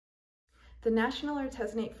The National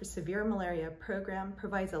Artesunate for Severe Malaria program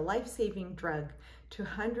provides a life-saving drug to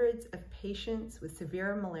hundreds of patients with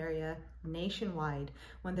severe malaria nationwide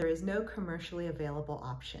when there is no commercially available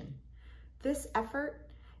option. This effort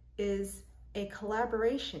is a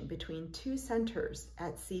collaboration between two centers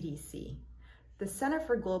at CDC. The Center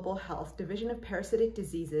for Global Health, Division of Parasitic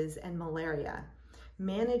Diseases and Malaria,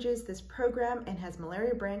 manages this program and has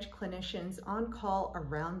malaria branch clinicians on call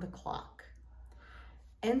around the clock.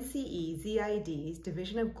 NCE-ZID's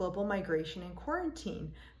Division of Global Migration and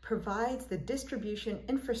Quarantine provides the distribution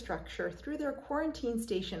infrastructure through their quarantine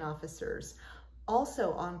station officers,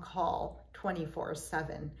 also on call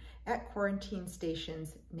 24/7 at quarantine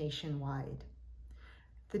stations nationwide.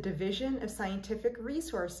 The Division of Scientific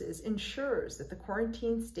Resources ensures that the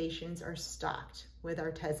quarantine stations are stocked with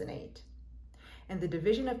artesunate. And the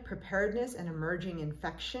Division of Preparedness and Emerging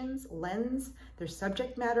Infections lends their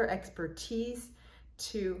subject matter expertise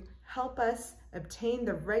to help us obtain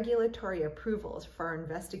the regulatory approvals for our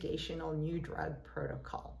investigational new drug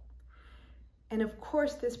protocol. And of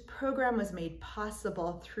course, this program was made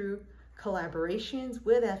possible through collaborations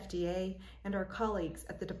with FDA and our colleagues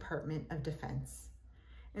at the Department of Defense.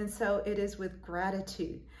 And so it is with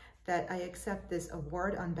gratitude that I accept this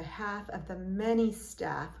award on behalf of the many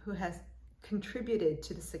staff who has contributed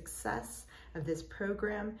to the success of this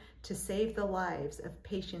program to save the lives of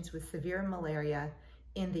patients with severe malaria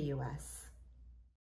in the U.S.